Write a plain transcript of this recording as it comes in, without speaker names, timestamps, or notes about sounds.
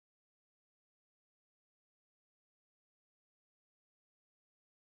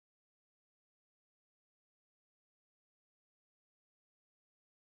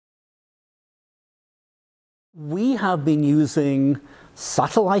We have been using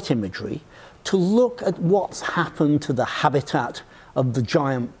satellite imagery to look at what's happened to the habitat of the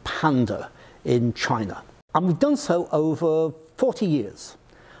giant panda in China. And we've done so over 40 years,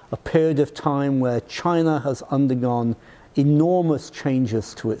 a period of time where China has undergone enormous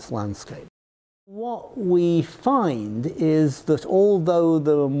changes to its landscape. What we find is that although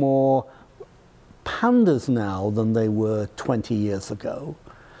there are more pandas now than they were 20 years ago,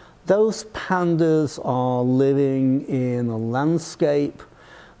 those pandas are living in a landscape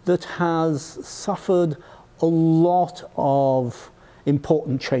that has suffered a lot of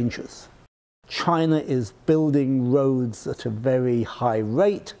important changes. China is building roads at a very high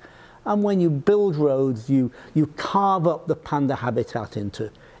rate, and when you build roads, you carve up the panda habitat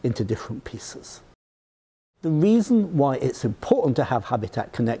into different pieces. The reason why it's important to have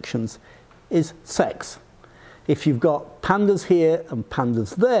habitat connections is sex. If you've got pandas here and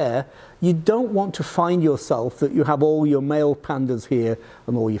pandas there, you don't want to find yourself that you have all your male pandas here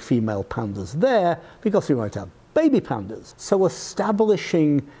and all your female pandas there, because you might have baby pandas. So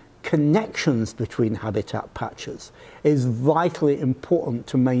establishing connections between habitat patches is vitally important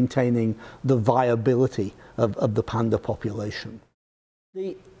to maintaining the viability of the panda population.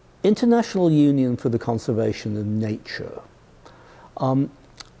 The International Union for the Conservation of Nature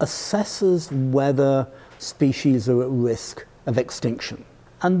assesses whether species are at risk of extinction.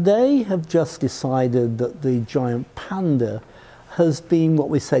 And they have just decided that the giant panda has been, what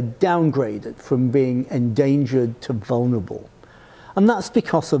we said, downgraded from being endangered to vulnerable. And that's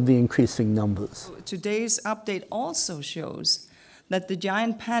because of the increasing numbers. Today's update also shows that the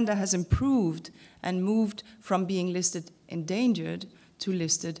giant panda has improved and moved from being listed endangered to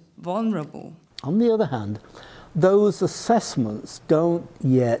listed vulnerable. On the other hand, those assessments don't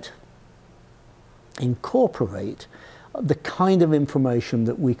yet incorporate the kind of information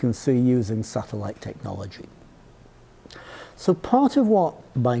that we can see using satellite technology. So part of what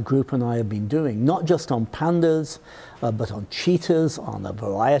my group and I have been doing, not just on pandas, but on cheetahs, on a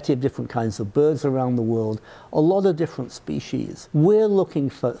variety of different kinds of birds around the world, a lot of different species, we're looking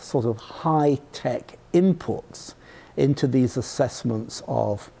for sort of high-tech inputs into these assessments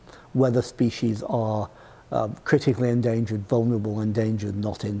of whether species are critically endangered, vulnerable, endangered,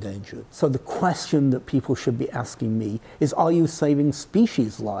 not endangered. So the question that people should be asking me is, are you saving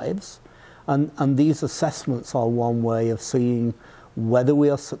species lives? And these assessments are one way of seeing whether we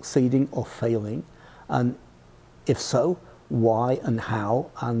are succeeding or failing, and if so, why and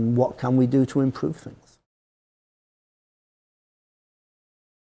how, and what can we do to improve things.